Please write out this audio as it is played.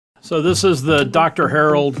So this is the Dr.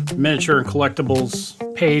 Harold Miniature and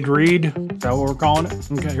Collectibles paid read. Is that what we're calling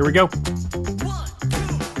it? Okay, here we go.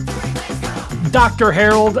 Dr.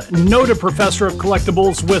 Harold, noted professor of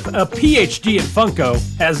collectibles with a PhD in Funko,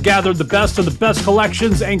 has gathered the best of the best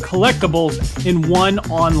collections and collectibles in one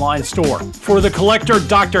online store. For the collector,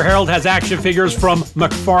 Dr. Harold has action figures from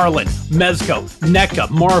McFarlane, Mezco, NECA,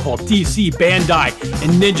 Marvel, DC, Bandai,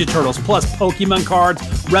 and Ninja Turtles, plus Pokemon cards,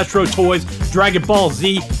 retro toys, Dragon Ball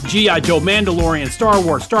Z, G.I. Joe, Mandalorian, Star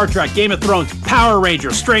Wars, Star Trek, Game of Thrones, Power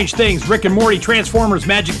Rangers, Strange Things, Rick and Morty, Transformers,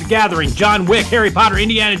 Magic the Gathering, John Wick, Harry Potter,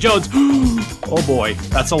 Indiana Jones. Oh boy,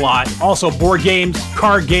 that's a lot. Also board games,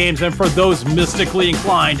 card games, and for those mystically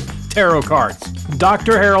inclined, tarot cards.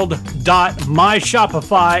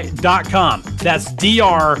 drharold.myshopify.com. That's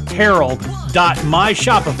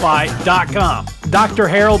drharold.myshopify.com. Dr.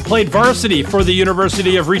 Harold played varsity for the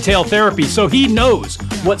University of Retail Therapy, so he knows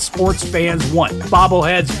what sports fans want.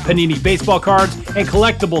 Bobbleheads, Panini baseball cards, and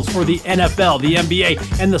collectibles for the NFL, the NBA,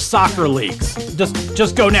 and the soccer leagues.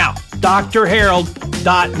 Just go now.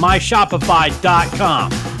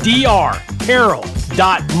 drharold.myshopify.com.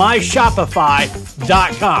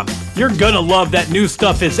 drharold.myshopify.com. You're gonna love that new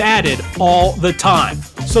stuff is added all the time.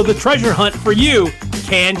 So the treasure hunt for you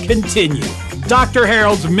can continue. Dr.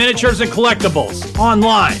 Harold's Miniatures and Collectibles.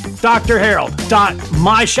 Online,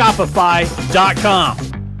 drharold.myshopify.com.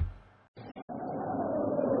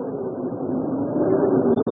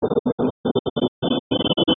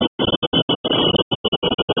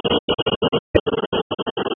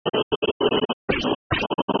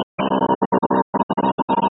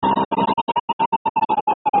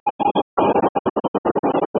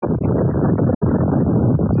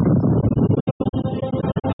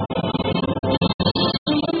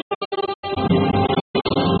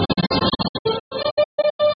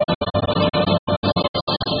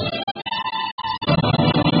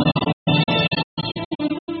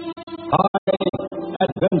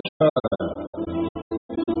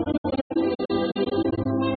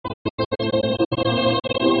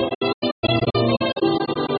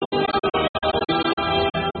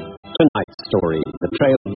 Tonight's story, The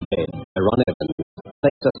Trail of the Dead, by Ron Evans,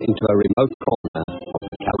 takes us into a remote corner of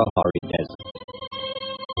the Kalahari Desert.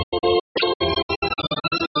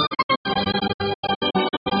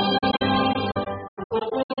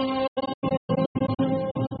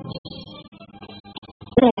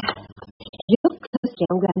 You look closely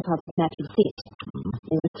on Grandfather's natural seat.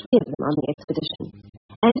 There were three of them on the expedition.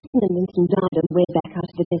 Anderson and Vincent died on the way back out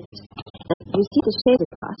of the desert. You see the shader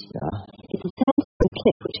part? Yeah. It's a sandstone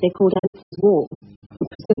cliff which they called Anderson's Wall.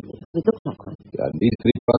 Presumably it would look like one. And these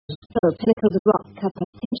three brothers? Oh, pinnacles of rock cut by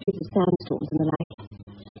centuries of sandstorms and the like.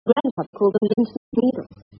 Grandfather called them Vincent's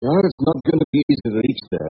Needles. No, it's not going to be easy to reach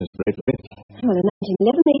there, Miss Braithwaite. Oh, in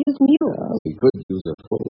 1911 they used mules. We could use a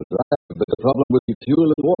full drive, but the problem would be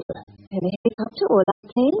fuel and water. And a helicopter or that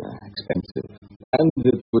plane? Expensive. And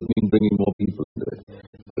it would mean bringing more people into it.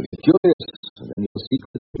 But if you're curious, then your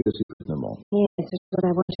secret will be a secret no more. Yes, which is what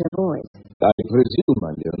I want to avoid. I presume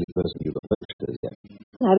I'm the only person you've approached as yet.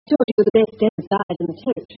 I was told you were the best desert guide in the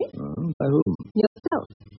territory. By whom? Yourself.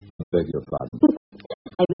 I beg your pardon.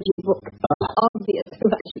 I read your book. Obvious,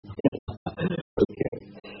 I should say. Okay.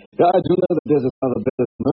 I do know the desert rather better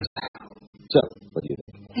than most. So, what do you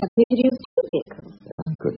think? Have we used two vehicles?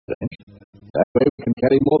 Good thing. That way we can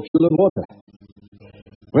carry more fuel and water.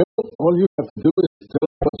 Well, all you have to do is tell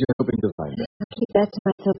us what you're hoping to find there. I'll keep that to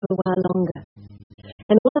myself for a while longer.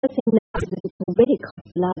 And all I think now is that it's already cost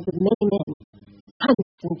the lives of many men.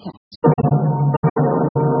 Hundreds, in fact.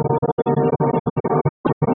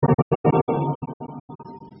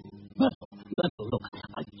 Look,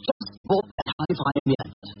 I just bought that hi-fi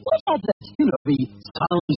advert. What advert? You know, the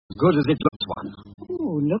sounds as good as it looks one.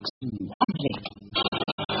 Oh, looks lovely.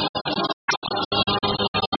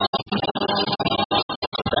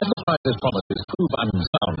 Advertisers' promises prove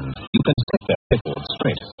unsound. You can set their record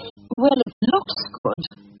straight. Well, it looks good.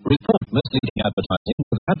 Report misleading advertising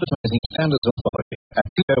with Advertising Standards Authority at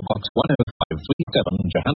PO Box 10537,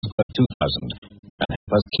 Johannesburg 2000. And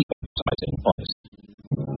help us keep advertising honest.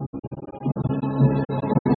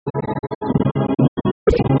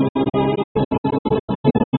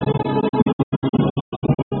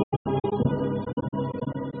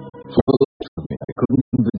 For the life of me, I couldn't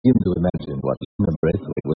even begin to imagine what Lena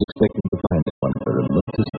Braithwaite was expecting to find in one of the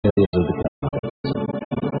remotest areas of the Carolinas.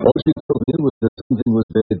 All she told me was that something was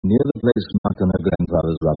buried near the place marked on her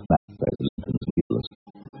grandfather's rough map by the Lincoln's Needles.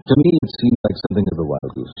 To me, it seemed like something of a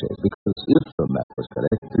wild goose chase, because if the map was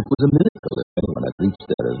correct, it was a miracle if anyone had reached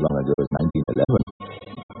there as long ago as 1911.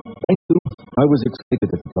 Thank you. I was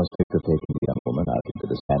excited at the prospect of taking the young woman out into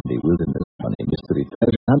the sandy wilderness on a mystery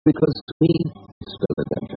treasure hunt, because to me, it's still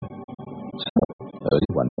adventure. So,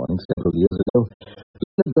 early one morning several years ago,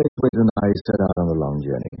 Leonard Braithwaite and I set out on a long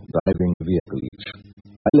journey, driving a vehicle each.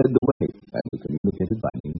 I led the way, and we communicated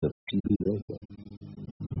by means of TV radio.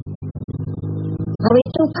 Are we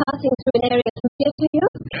still passing through an area familiar to you?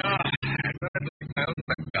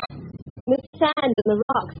 The sand and the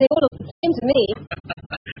rocks, they all look the same to me.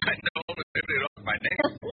 I know almost every rock by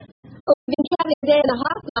name. Oh, we've been traveling a day and a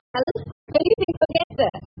half now, Alan. When do you think we'll get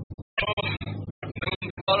there?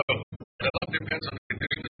 Tomorrow. A lot depends on the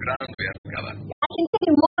condition of ground we have to cover. I can tell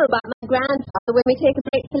you more about my grandfather when we take a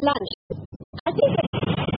break for lunch. I think that...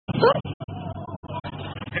 What?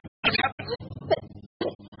 What's happened?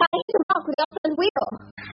 I hit a rock with our front wheel.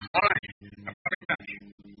 All right. I'm coming back.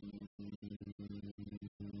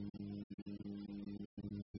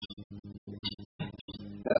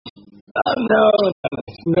 Oh, no,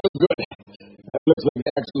 it's no good. That looks like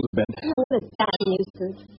the axle's bent. Oh, what a sad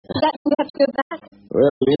nuisance. That we have to go back.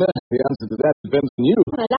 Well, Lena, the answer to that depends on you.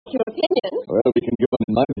 I like your opinion. Well, we can go on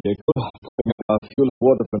in my vehicle, pulling up our fuel and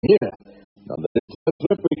water from here. On the next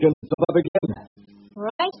trip, we can stop up again. All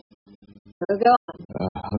right. We'll go on.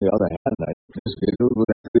 On the other hand, I think this vehicle would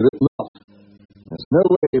have to be written off. There's no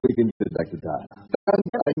way we can get it back to town. And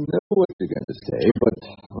I know what you're going to say, but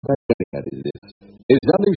what I'm getting at is this. If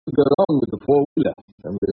something should go wrong with the four-wheeler,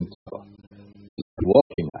 then we're in trouble. It's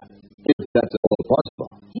walking out, if that's at all possible.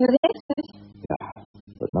 You're the expert. Yeah,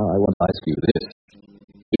 but now I want to ask you this.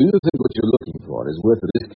 Do you think what you're looking for is worth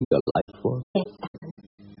risking your life for? Yes, Alan.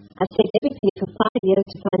 I've saved everything for 5 years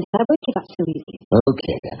to find it. I won't give up so easily.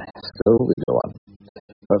 Okay, then. So we go on.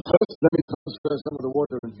 But first, let me transfer some of the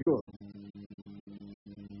water and fuel.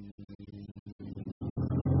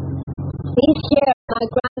 These here are my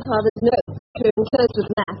grandfather's notes to enclosed with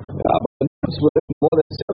maps. Yeah, but the notes were written more than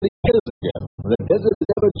 70 years ago. The desert is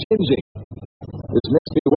ever changing. This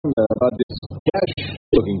makes me wonder about this cash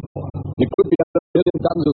you're looking for. It could be under 1 million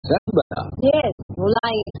tons of sand by now. Yes, or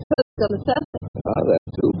lying exposed on the surface. That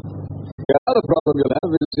too. The other problem you'll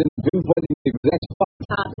have is in pinpointing the exact spot.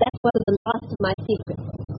 That's one of the last of my secrets.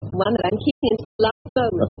 One that I'm keeping until the last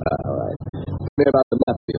moment. All right. Tell me about the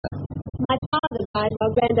map, Lena. My father died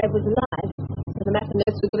while Granddad was alive, so the map and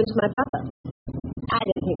notes were given to my brother. I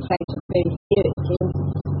don't think Frank took very seriously.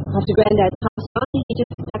 After Granddad passed on, he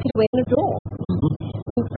just stuck it away in a drawer.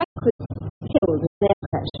 And Frank was killed in an air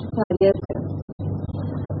crash 5 years ago.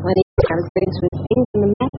 One evening I was going through his things, and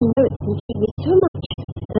the map and notes intrigued me so much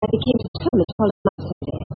that I became determined to follow him up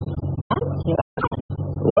someday. And here I am.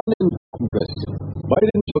 One important question. Why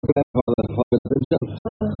didn't your grandfather follow it himself?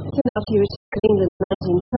 Soon after he returned to England in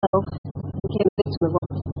 1912, he became a victim of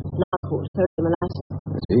what's now called poliomyelitis.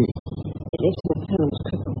 I see. It left him at home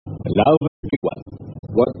crippled. Now the big one.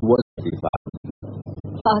 What was it he found?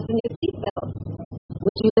 Fasten your seatbelt.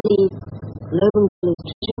 Would you believe Logan is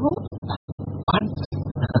treasure hoard? What?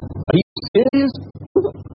 Are you serious?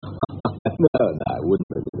 No, I wouldn't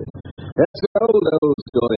believe it. That's an old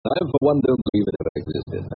story. I, for one, don't believe it ever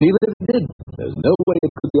existed. Even if it did, there's no way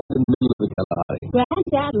it could be out in the middle of the Kalahari.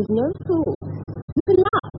 Granddad was no fool. You can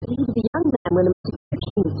laugh, but he was a young man when the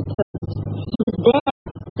description was deposed. He was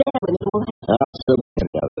there when it all happened. So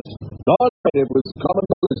many others. All right, it was common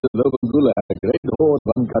knowledge that Lobengula had a great hoard of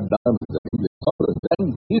uncut diamonds of English sovereigns, and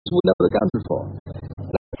these were never accounted for.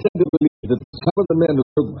 And I tend to believe that some of the men who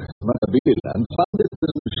took Matabele and found it to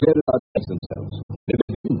share it out amongst themselves. If they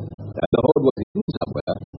didn't, and the hoard was hidden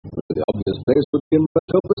somewhere, the obvious place would be in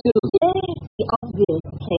Matopa Hills. Yes, the obvious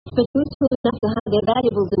place, but who's fool enough to hide their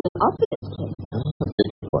valuables in an obvious place?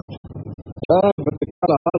 Big point. But the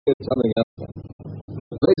Kalahari is something else.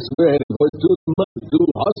 The place we're heading for is too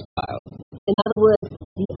hostile. In other words,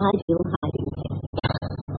 the ideal hiding place.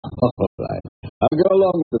 All right. I'll go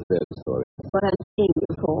along with the third story. What I'm saying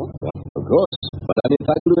before. Well, of course, but I'm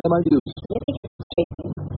entitled to my views. Let me get straight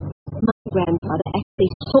then. My grandfather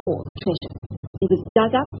actually saw the treasure. It was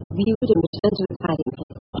dug up, viewed, and returned to its hiding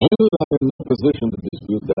place. Well, I'm in no position to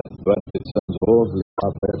dispute that, but it sounds awfully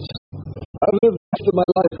far-fetched. I've lived most of my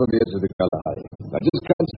life on the edge of the Kalahari. I just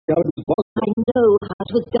can't see how it was possible. I know how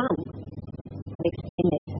it was done. I'll explain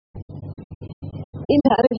later.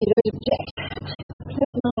 Meantime, if you don't object,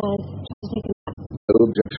 close my eyes, try to take a nap. No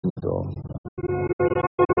objection at all.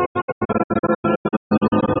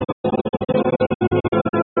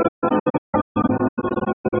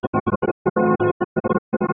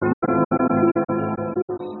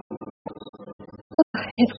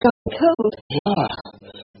 It's gotten cold. Yeah.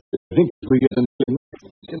 I think if we get an early night,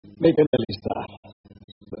 we can make an early start.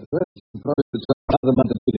 But first, probably the other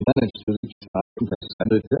month that we managed to reach our place and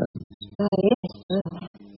return. Yes,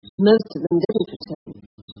 most of them didn't return.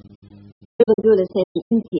 They Bangula sent an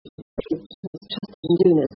Indian trusted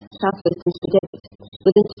Indunas southwest into the desert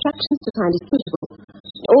with instructions to find a suitable,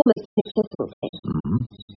 almost inaccessible place.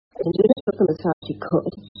 Induna took them as far as he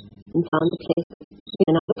could and found the place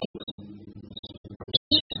in another place. The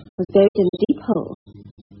treasure was buried in a deep hole.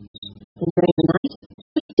 And during the night,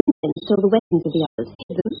 15 men stole the weapons of the others,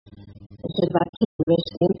 hid them, and set about killing the rest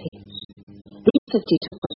of the MP. These 50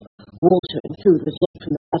 took water and food was left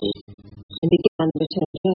from the bodies and began the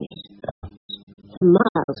return journey. Some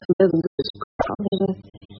miles from Bangula's kraal, they were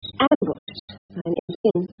ambushed by an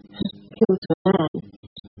Indian killed to a man,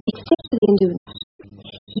 except for the Induna.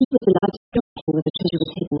 He was allowed to drop him where the treasure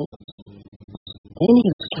was hidden. Then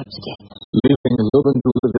he was cut to death. Leaving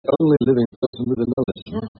Lobangula the only living person with the knowledge.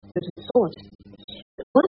 Yes, it was thought. But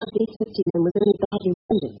one of these 15 men was only badly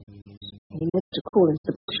wounded, and he left a call into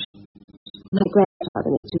the bush. My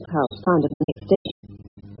grandfather and his 2 pals found him the next day.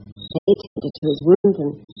 They attended to his wounds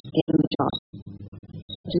and gave him a job.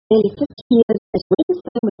 It was nearly 15 years later, when his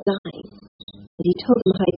son was dying, that he told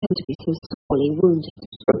them how he came to be so sorely wounded.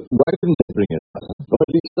 But why didn't they bring it up? Or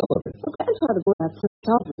at least some of it? Well, grandfather brought out some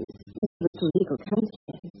sovereigns. This was the legal currency.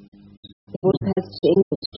 They brought a passage to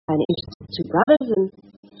England to try and interest his 2 brothers, and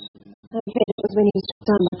I'm afraid it was when he was struck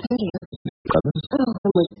down by polio. Brothers? Oh,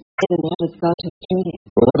 one was dead and the other gone to Australia.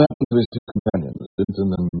 Well, what happened to his 2 companions, Linton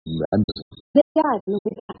and Anderson? They died on the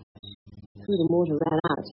way back. Food and water ran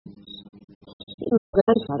out. Even my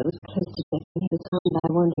grandfather was close to death when he was found by a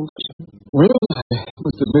wandering bushman. Well, I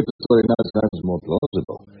must admit the story now sounds more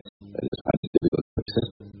plausible. I just find it difficult to accept.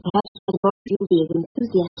 Perhaps I might you'll be as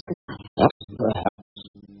enthusiastic as I am. Perhaps.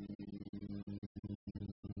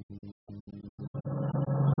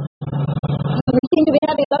 We seem to be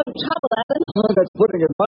having a lot of trouble, Alan. Oh, that's putting it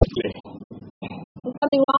mildly. Is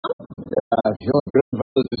something wrong? If your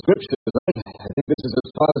grandfather's description is right, I think this is as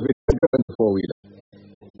far as we can go in the 4-wheeler.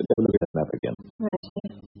 But they'll look at the map again. Right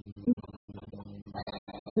here.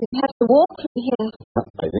 We have to walk from here.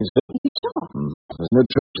 I think so. Are you sure? There's no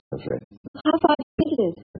church, I'm afraid. How far do you think it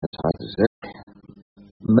is? That's hard to say.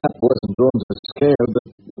 The map wasn't drawn to scale, but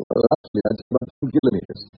well, roughly I'd say about 10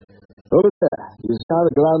 kilometers. Over there, you see how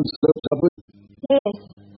the ground slopes upward? Yes,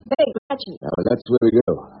 very gradually. Now, that's where we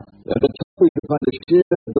go. At the top, we can find a sheer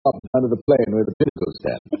drop down to the plain where the pinnacles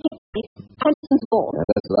stand. Anderson's Wall.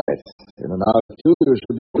 That's right. In an hour or 2, you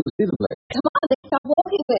should be able to see the place. Come on, let's start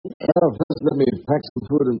walking then. Well, first let me pack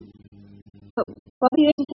some food and... What are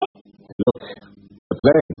you going to say? Look, the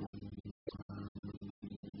plain.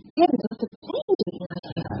 Heavens, what's the plane doing out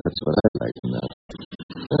here? That's what I'd like to know.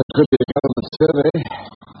 That could be a government survey.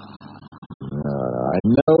 I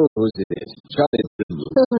know whose it is. Charlie Brindle.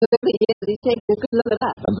 Whoever he is, he's taking a good look at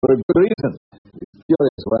us. And for a good reason. He's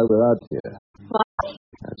curious why we're out here. Why?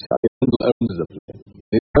 Charlie Brindle owns the place.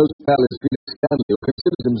 His close pal is Felix Stanley, who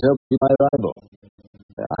considers himself to be my rival.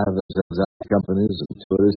 They hire themselves out to companies and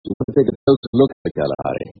tourists who want to take a closer look at the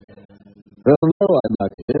Kalahari. Well, no, I'm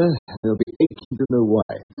out here. They'll be aching to know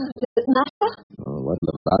why. Does it matter? Oh, what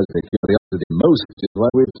aroused their curiosity most is why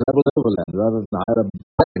we've traveled overland rather than hire a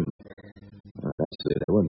plane. Actually,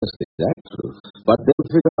 they won't trust the exact truth, but they'll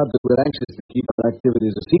figure out that we're anxious to keep our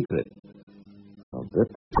activities a secret. Oh, they've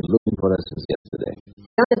been looking for us since yesterday.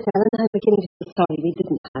 Honest, Alan, I'm beginning to feel sorry we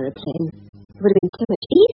didn't hire a plane. It would have been so much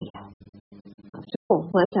easier. After all,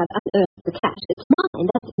 once I've unearthed the cash, it's mine.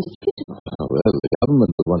 That's indisputable. Oh, well, the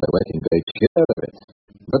government will want to take great care of it.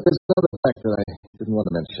 But there's another fact that I didn't want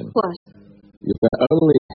to mention. What? You can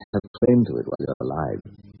only have claim to it while you're alive.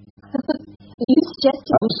 Are you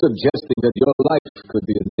suggesting? I'm suggesting that your life could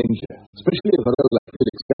be in danger, especially if a fellow like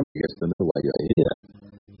Felix Stanley gets to know why you're here.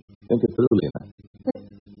 Think it through, Lena.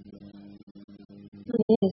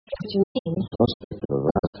 Yes, what do you mean? The prospect of a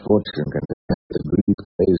vast fortune can protect the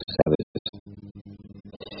grief-crazed savages.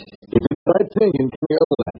 You did the right thing in coming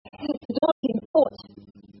over that. It's a daunting thought.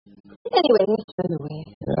 Anyway, let's turn away.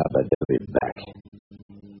 Yeah, but they'll be back.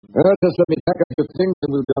 Well, just let me pack up your things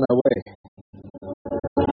and we'll be on our way.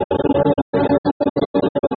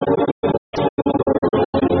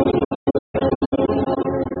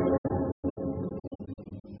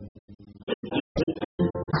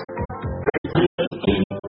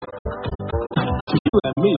 You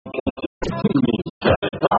and me continue to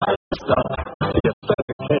the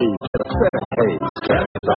aesthetic haze, the world is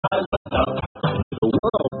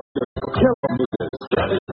kilometers.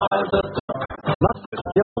 Not just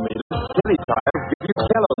kilometers, kilometers give you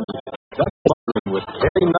kilometers. That's wondering with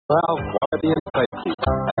any know-how, quality, and safety.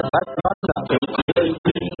 And that's not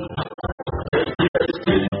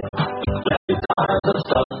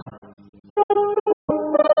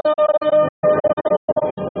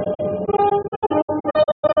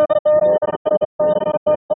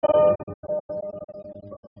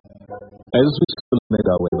As we slowly made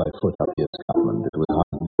our way by foot up the escarpment, it was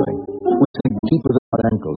hard going. We sank deeper than our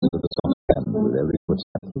ankles into the soft sand with every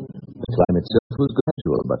footstep. The climb itself was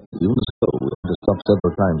gradual, but even so, we had to stop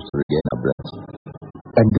several times to regain our breaths.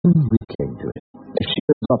 And then we came to it, a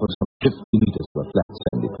sheer drop of some 50 meters to a flat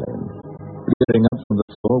sandy plain. Peering up from the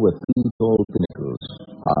floor were 3 tall pinnacles,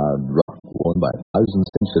 hard rock worn by 1,000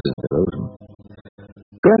 centuries of erosion.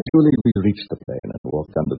 Gradually we reached the plain and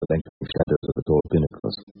walked under the lengthening shadows of the tall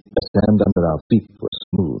pinnacles. The sand under our feet was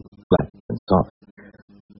smooth, flat, and soft.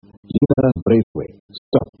 Lena Braithwaite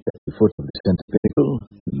stopped at the foot of the center pinnacle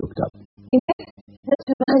and looked up. That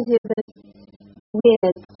reminds you of those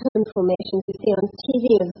weird stone formations you see on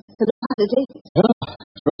TV of the Nevada desert.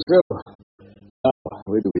 So, now,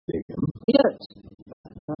 where do we take him? You don't.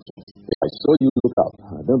 I saw you look up.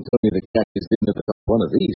 Don't tell me the cat is in at the top of one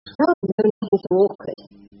of these. Oh, no, nothing so awkward.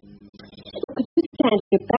 Could you stand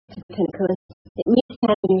your back to the pinnacle and let me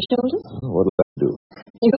stand on your shoulders? What'll that do?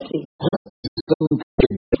 You'll see.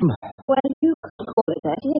 Well, you could call it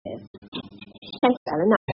that, yes. Thanks, Alan.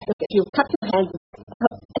 Now, look, if you cut your hands at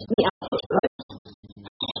me out, right?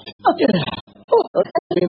 Oh,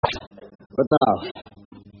 okay. But now?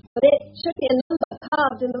 But there should be a number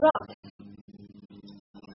carved in the rock.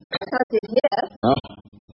 I can't see it here.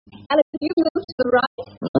 Alan, if you move to the right,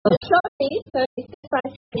 show me 36 by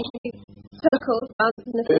 30 circles round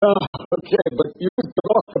in the yeah, okay, but use the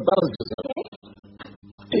rock to balance yourself.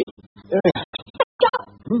 Okay. Stop!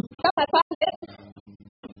 Stop, I found it.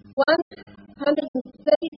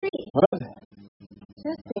 133. What?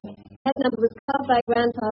 Just think. That number was carved by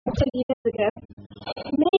Grandpa 20 years ago.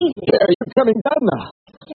 Amazing. Yeah, you're coming down now.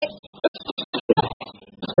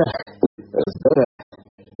 That's better.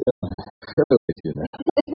 Hello with you now.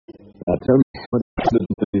 Now tell me, what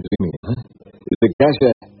 133 mean, huh? Is the cash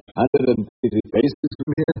 133 paces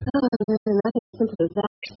from here? Oh, no, nothing as simple as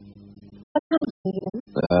that. What time is it again?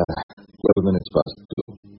 12 minutes past 2.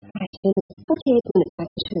 Right, in 48 minutes I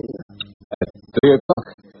can show you. At 3 o'clock?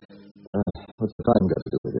 What's the time got to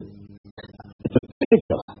do with it? It's a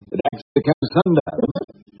pinnacle. It actually comes sundown.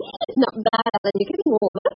 It's not bad, Alan. You're getting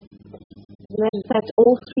warmer. As a matter of fact,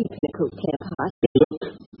 all 3 pinnacles play a part. Look,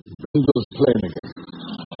 Brindle's playing again.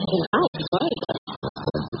 Right, right.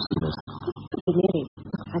 Pretty nearly,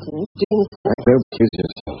 hasn't he? Doing his best. Don't kiss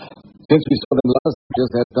yourself. Since we saw them last, we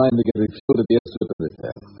just had time to get refueled at the estimate of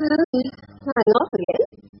repair. Flying off again.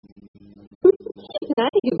 I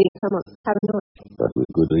think you're being somewhat paranoid. But with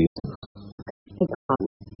good reason. Yeah,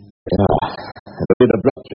 and a bit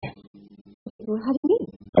abruptly. well, how do you mean?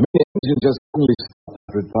 I mean, the engine just suddenly stopped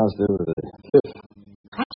after it passed over the cliff.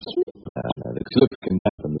 Crashed you? The cliff can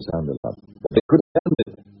dampen the sound a lot, but they couldn't stand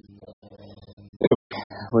it.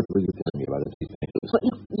 What will you tell me about the 3 pinnacles? Well,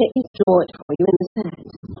 look, let me draw it for you in the sand.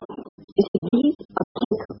 You see, these are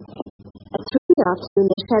pinnacles. At 3 in the afternoon,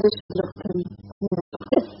 the shadows should look cliff.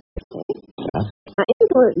 Now, if you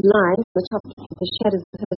draw a line from the top of the shadows of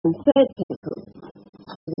the first and third pinnacle,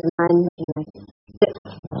 there's a line looking like this.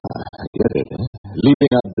 I get it, eh?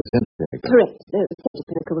 Leaving out the center pinnacle. Correct. No, the center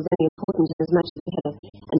pinnacle was only important in as much as we had a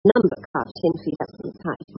number carved 10 feet up from the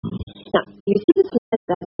side. Now, you see this line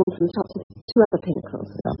that's from the top to 2 other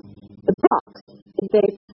pinnacles. The box is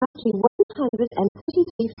buried exactly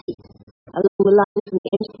 133 feet along the line from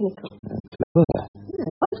the edge pinnacle. Clever.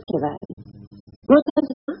 Yeah, what's clever? What time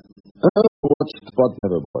is it now? Watch spot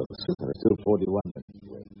never boils. There's still 41 minutes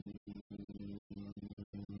away.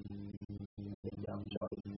 I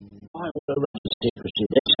was a rather secrecy.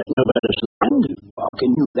 They said no better than you.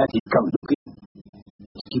 Barking knew that he'd come looking.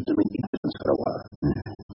 Let's keep them in ignorance for a while.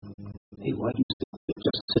 Hey, why do you think they're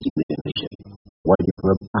just sitting there in the shade? Why do you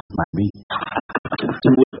put up my me? To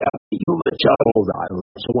without me, you're the child.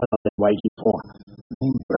 So what are they waiting for?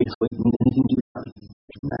 Name Braithwaite mean anything to you, Charlie?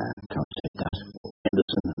 Nah, can't say that.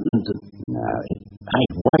 Henderson and Linton. No, Hey,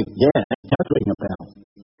 White, yeah, that ring a bell.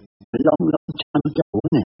 A long, long time ago,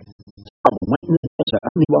 wasn't it? Someone went in the desert,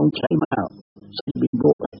 only one came out. So he'd been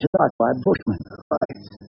brought back to life by a bushman. Right.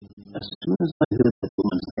 As soon as I heard that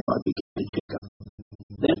woman's name, I began to kick up.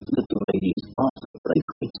 That little lady is Arthur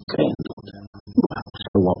Braithwaite's granddaughter. Well,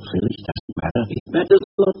 so what, Phyllis? Doesn't matter. It matters a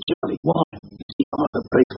lot, Charlie. Why? You see, Arthur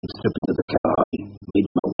Braithwaite stepped into the car. He made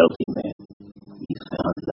him a wealthy man. He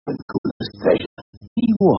found love and coolness pleasure. He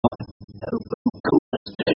what? Love and coolness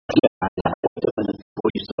pleasure. Yeah, wait a minute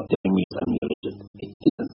before you start telling me it's only a legend. It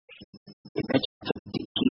isn't. Imagine 50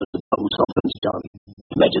 kilos of gold sovereigns, Charlie.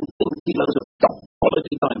 Imagine 10 kilos of top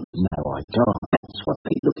quality diamonds. No, I can't. That's what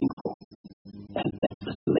they're looking for. And that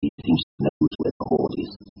little lady thinks she knows where the hoard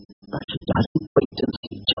is. But she doesn't wait and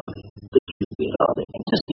see, Charlie. The truth is rather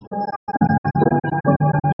interesting.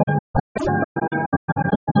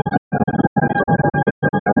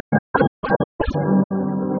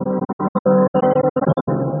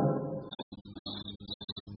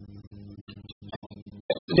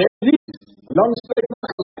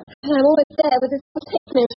 there with his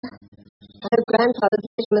technique. I hope Grandfather's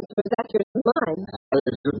measurements were as accurate as mine. Well,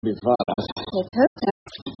 it shouldn't be far. Let's hope so.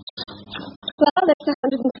 Well, that's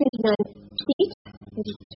 129 feet. It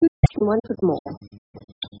is 2 feet and 1 foot more.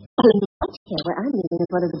 Well, in front here, where I'm leaving, is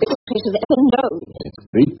one of the biggest craters ever known. It's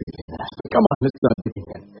creepy. Come on, let's start digging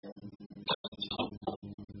it.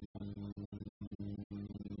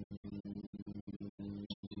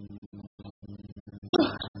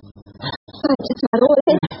 I just got all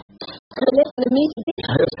in. And less than a meter deep.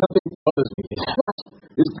 There's something that bothers me.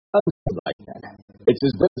 This ground is like that. It's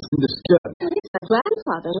as though it's been disturbed. Well, it's my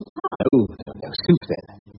grandfather and papa. No. Since then,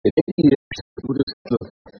 in 80 years, it would have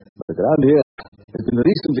settled. But the ground here has been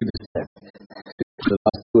recently disturbed. For the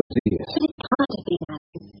last 2 or 3 years. But it can't have been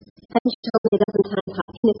happening. Haven't you told me a dozen times how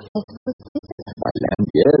inaccessible it is? My land,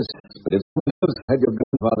 yes. But if someone else had your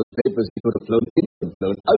grandfather's papers, he could have flown in and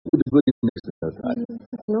flown out with the good next to no time.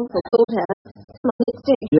 It's an awful thought, Harry. Come on, let's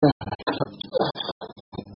dig. Yeah.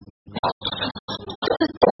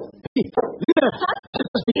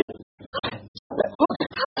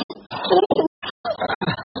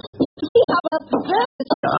 See how well preserved it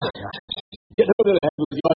is. Get over there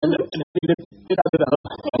with your hand and get out of the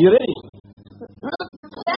house. Are you ready?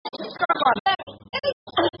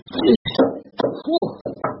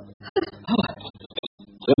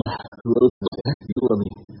 Who else is there? You or me?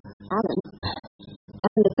 Alan.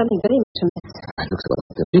 Alan did something very much amiss. I look so up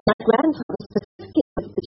to My grandfather specifically said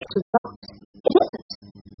the chest was locked. It isn't.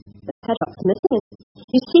 The padlock's missing it.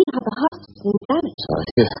 You see how the hasp has been damaged. Oh,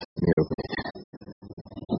 here. Here, open it.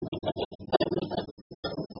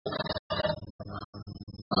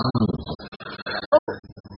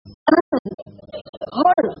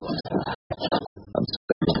 Horrible. I'm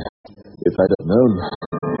sorry. If I'd have known.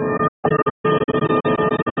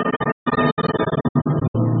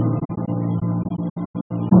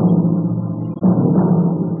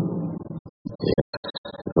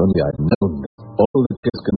 If only I'd known. All the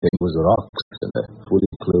chest contained was rocks and a fully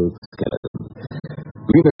clothed skeleton.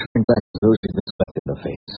 Lena shrank back as though she'd been slapped in the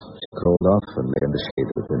face. She crawled off and lay in the shade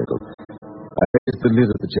of the pinnacle. I raised the lid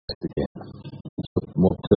of the chest again. Looked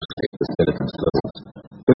more closely at the skeleton's clothes.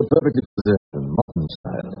 They were perfectly preserved in modern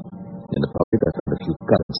style. In the pocket I found a few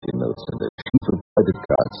currency notes and a sheaf of credit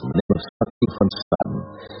cards in the name of Saki von Staden.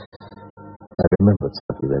 I remembered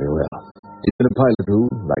Saki very well. He'd been a pilot who,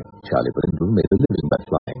 like Charlie Brindle, made a living by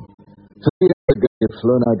flying. 3 years ago, he had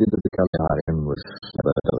flown out into the Kalahari and was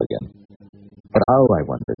never heard of again. But how, I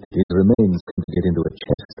wondered, his remains couldn't get into a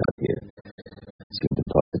chest out here. It seemed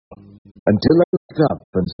impossible. Until I looked up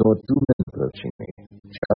and saw 2 men approaching me.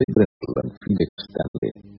 Charlie Brindle and Felix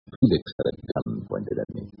Stanley. Felix had a gun pointed at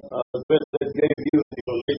me. The best that gave you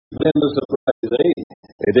your late blend of surprise, eh?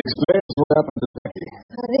 It explains what happened to Becky.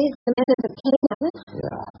 Are these the men that came, Alan?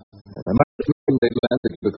 Yeah. And I might recommend they glance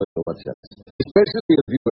at you because of what's us. Especially if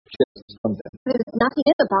you were chest's content. There's nothing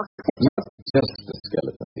in the box. Not just a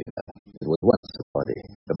skeleton here. It was once a body.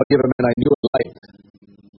 The body of a man I knew and liked.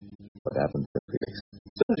 What happened to Felix?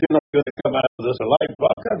 Since you're not going to come out of this alive,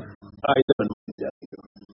 Barker, I don't mind telling you.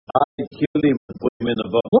 I killed him and put him in the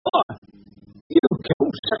boat. What? You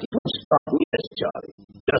killed Saki von Staden? Yes, Charlie.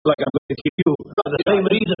 Just like I'm going to kill you. For the same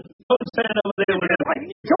reason. Don't stand over there with him.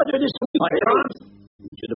 You can't do this to me, my friend. You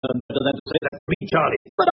should have done better than to say that to me, Charlie.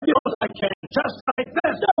 But I do all I can. Just like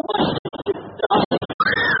this.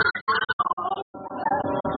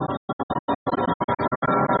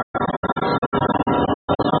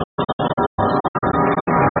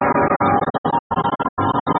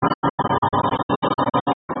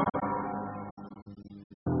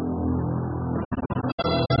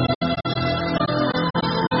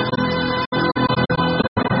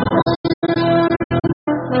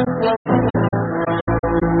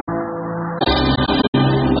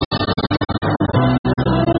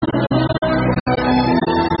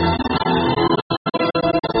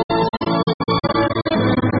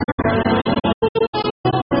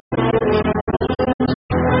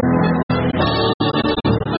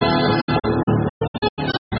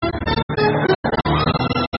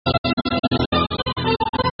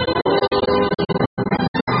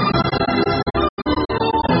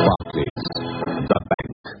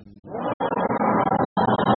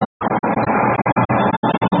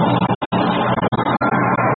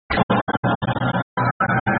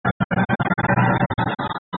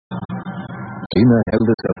 Lena held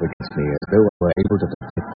herself against me as though I were able to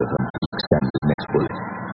protect her from Stanley's next bullet.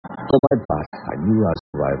 For my part, I knew our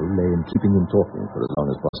survival lay in keeping him talking for as long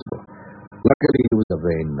as possible. Luckily, he was a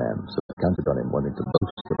vain man, so I counted on him wanting to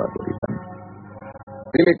boast about what he'd done.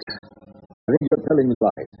 Felix, I think you're telling me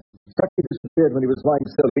lies. Saki disappeared when he was flying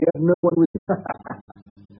solo. He had no one with him.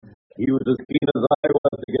 He was as keen as I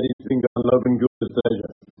was to get his finger on on Logan Gould's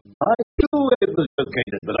treasure. I knew it was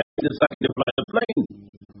located, but I decided to fly the plane.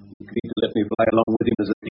 He agreed to let me fly along with him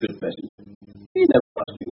as a secret messenger. He never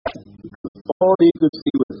asked me why, because all he could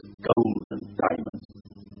see was gold and diamonds.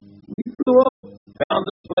 We flew up, found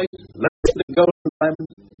the place, left the gold and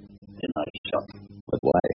diamonds, then I shot him. But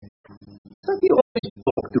why? So he always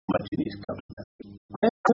talked too much in his company. I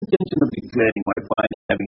had no intention of declaring my fine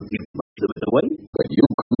and having to give much of it away. But you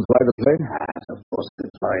couldn't fly the plane? Of course I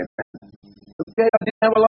could fly it. Okay, I didn't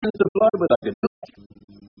have a license to fly, but I could do it.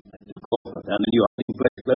 I took off, I found a new hiding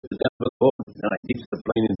place close to Denver, and I ditched the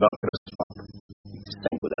plane in Valkyrie spot. It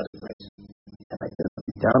sank without a trace. And I turned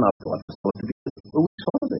it down after what was thought to be a week's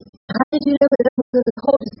holiday. How did you know that it was the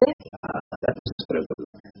cold as death? That was the stroke of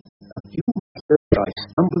luck. A few months later, I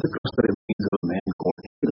stumbled across the remains of a man called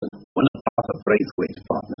Hilton, one of Arthur Braithwaite's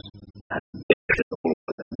partners. And there all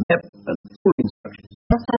over the map and full instructions.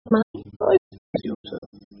 That's like mine? I assume so.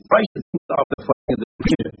 Right after finding the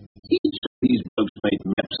treasure, each of these blokes made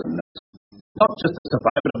maps and notes. Not just the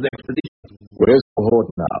survivor of the expedition. Where's the hoard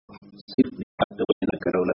now? Safely tucked away in the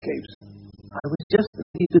Corolla Caves. I was just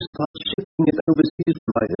ready to start shifting it overseas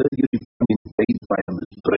when I heard you'd been paid by a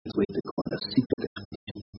Miss Braithwaite to go on a secret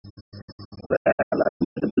expedition. Well, I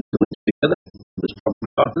put the two together. It was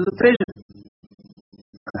probably part of the treasure.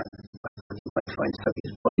 I thought you might find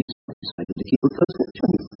Suggy's body, so I decided to keep a close watch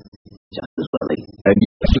on you. Just as well, eh? And you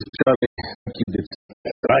just Charlie, you did.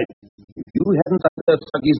 That's right. If you hadn't unearthed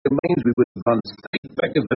Suggy's remains, we would have gone straight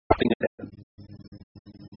back as if nothing had happened.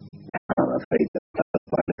 I'm afraid that the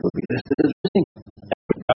pilot will be listed as missing.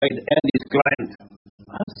 The guide and his client.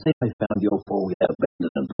 I'll say I found your four-wheeler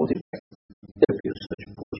abandoned and brought it back. If you search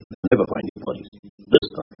for it, you'll never find your bodies. This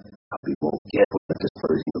time, I'll be more careful at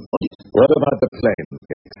disposing of bodies. What about the plane?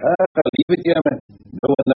 I'll leave it here, man. No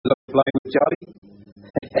one knows I'm flying with Charlie.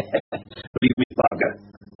 Believe me, Parker,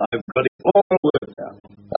 I've got it all worked out.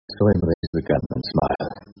 So he raised the gun and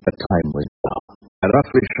smiled. The time was now. I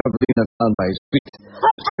roughly shoved Lena down by his feet.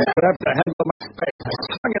 I grabbed the handle of my spade. I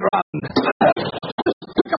swung it around.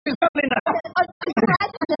 Pick up his gun, Lena.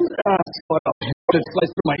 What up? It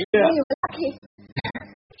sliced through my ear. You were lucky.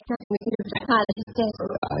 Nothing we can do to pilot is dead.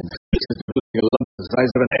 I'm just putting a lump the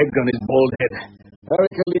size of an egg on his bald head.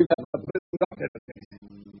 Harry can leave that for the prison doctor to fix.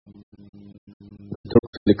 Took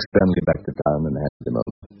Flick's family back to town and handed him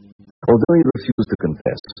over. Although he refused to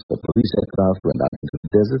confess, the police aircraft went out into the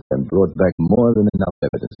desert and brought back more than enough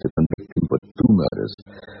evidence to convict him for 2 murders.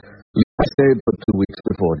 He stayed for 2 weeks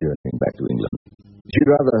before journeying back to England. She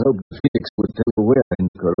rather hoped Felix would tell her where in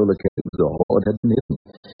Corolla Caves the hoard had been hidden.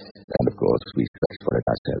 And of course, we searched for it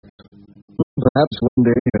ourselves. Perhaps one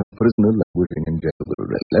day a prisoner languishing in jail will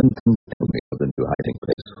relent and tell me of the new hiding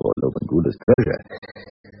place for Logan Gould's treasure.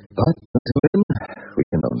 But until then, we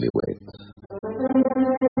can only wait.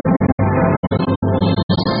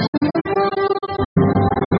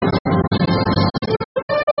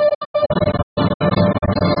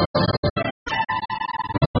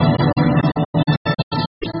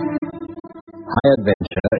 High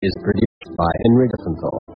Adventure is produced by Henry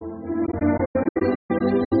Gussenthal.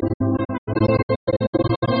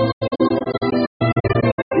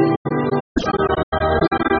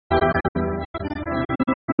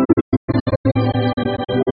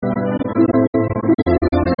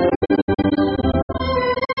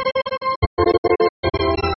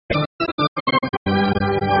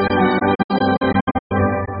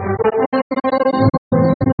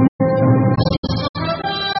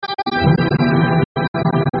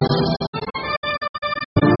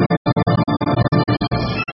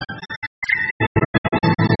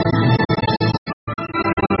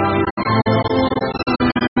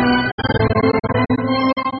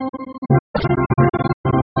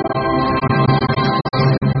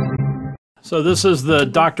 So this is the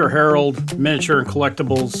Dr. Harold Miniature and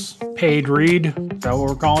Collectibles paid read. Is that what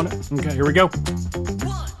we're calling it? Okay, here we go.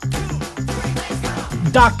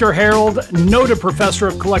 Dr. Harold, noted professor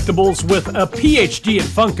of collectibles with a PhD in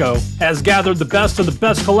Funko, has gathered the best of the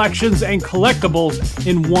best collections and collectibles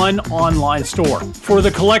in one online store. For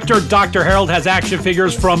the collector, Dr. Harold has action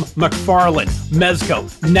figures from McFarlane, Mezco,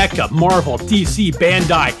 NECA, Marvel, DC,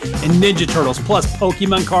 Bandai, and Ninja Turtles, plus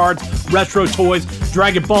Pokemon cards, retro toys,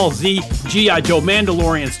 Dragon Ball Z, G.I. Joe,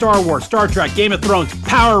 Mandalorian, Star Wars, Star Trek, Game of Thrones,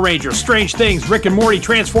 Power Rangers, Strange Things, Rick and Morty,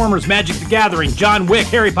 Transformers, Magic the Gathering, John Wick,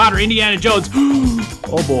 Harry Potter, Indiana Jones.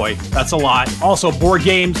 Oh boy, that's a lot. Also board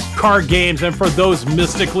games, card games, and for those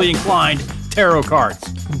mystically inclined, tarot cards.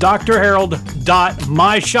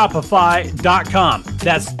 drharold.myshopify.com.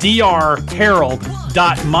 That's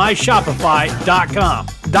drharold.myshopify.com.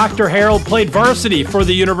 Dr. Harold played varsity for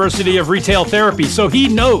the University of Retail Therapy, so he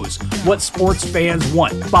knows what sports fans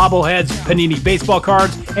want. Bobbleheads, Panini baseball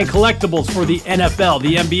cards, and collectibles for the NFL,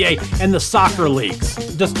 the NBA, and the soccer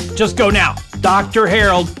leagues. Just go now.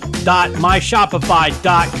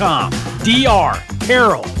 drharold.myshopify.com.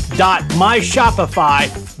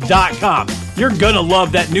 drharold.myshopify.com. You're gonna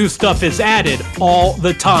love that new stuff is added all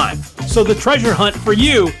the time. So the treasure hunt for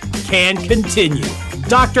you can continue.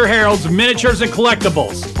 Dr. Harold's Miniatures and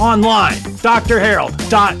Collectibles. Online,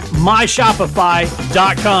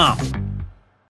 drharold.myshopify.com.